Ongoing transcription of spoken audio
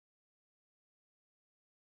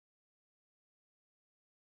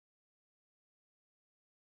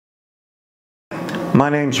My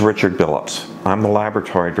name's Richard Billups. I'm the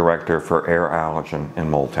Laboratory Director for Air Allergen and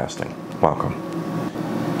Mold Testing. Welcome.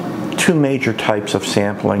 Two major types of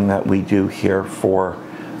sampling that we do here for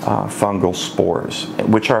fungal spores,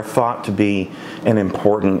 which are thought to be an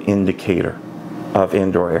important indicator of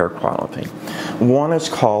indoor air quality. One is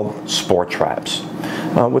called spore traps.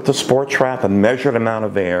 With the spore trap, a measured amount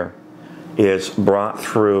of air is brought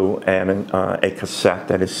through a cassette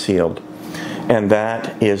that is sealed, and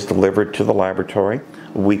that is delivered to the laboratory.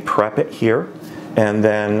 We prep it here, and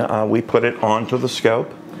then we put it onto the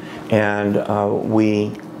scope, and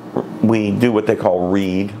we do what they call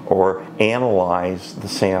read or analyze the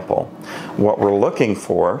sample. What we're looking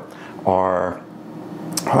for are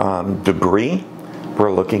debris.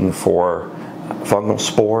 We're looking for fungal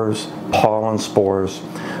spores, pollen spores.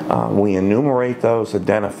 We enumerate those,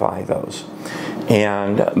 identify those.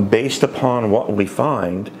 And based upon what we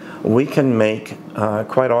find, we can make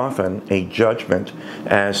quite often a judgment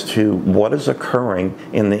as to what is occurring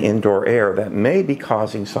in the indoor air that may be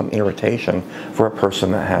causing some irritation for a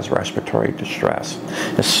person that has respiratory distress,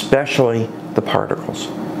 especially the particles.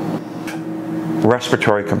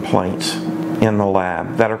 Respiratory complaints in the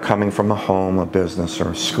lab that are coming from a home, a business,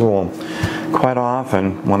 or a school. Quite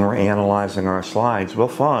often, when we're analyzing our slides, we'll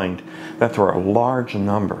find that there are large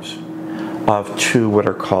numbers of two what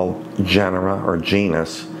are called genera or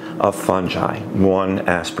genus of fungi, one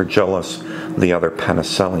Aspergillus, the other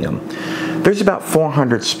Penicillium. There's about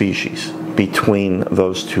 400 species between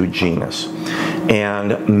those two genus,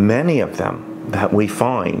 and many of them that we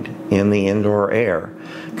find in the indoor air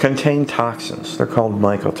contain toxins. They're called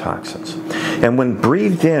mycotoxins. And when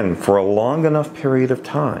breathed in for a long enough period of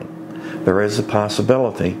time, there is a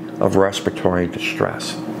possibility of respiratory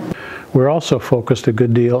distress. We're also focused a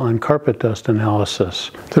good deal on carpet dust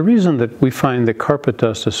analysis. The reason that we find that carpet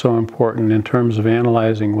dust is so important in terms of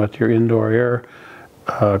analyzing what your indoor air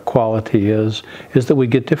quality is that we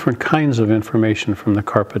get different kinds of information from the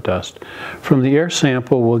carpet dust. From the air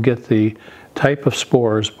sample, we'll get the type of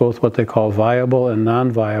spores, both what they call viable and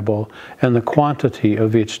non-viable, and the quantity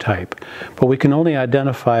of each type. But we can only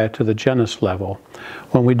identify it to the genus level.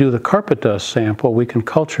 When we do the carpet dust sample, we can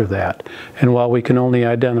culture that. And while we can only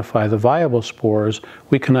identify the viable spores,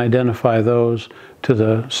 we can identify those to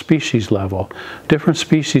the species level. Different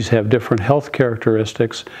species have different health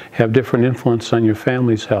characteristics, have different influence on your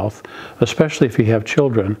family's health, especially if you have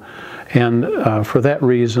children. And for that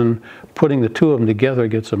reason, putting the two of them together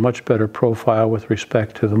gets a much better profile with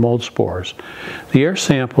respect to the mold spores. The air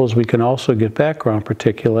samples, we can also get background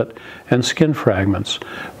particulate and skin fragments.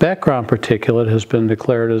 Background particulate has been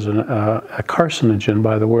declared as a carcinogen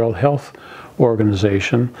by the World Health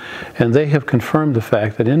Organization, and they have confirmed the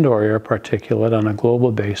fact that indoor air particulate on a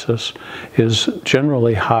global basis is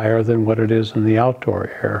generally higher than what it is in the outdoor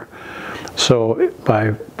air. So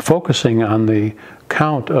by focusing on the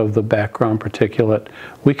count of the background particulate,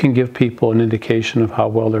 we can give people an indication of how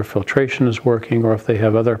well their filtration is working, or if they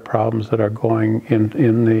have other problems that are going on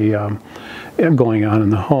in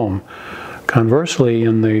the home. Conversely,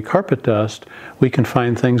 in the carpet dust, we can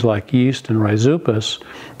find things like yeast and rhizopus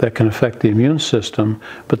that can affect the immune system,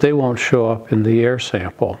 but they won't show up in the air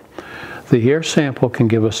sample. The air sample can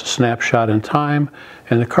give us a snapshot in time,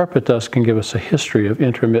 and the carpet dust can give us a history of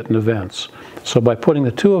intermittent events. So by putting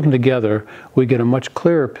the two of them together, we get a much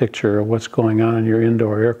clearer picture of what's going on in your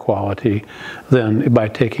indoor air quality than by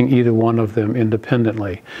taking either one of them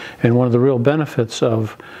independently. And one of the real benefits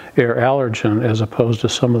of Air Allergen, as opposed to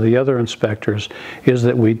some of the other inspectors, is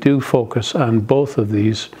that we do focus on both of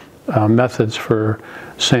these methods for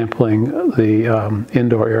sampling the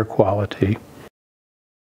indoor air quality.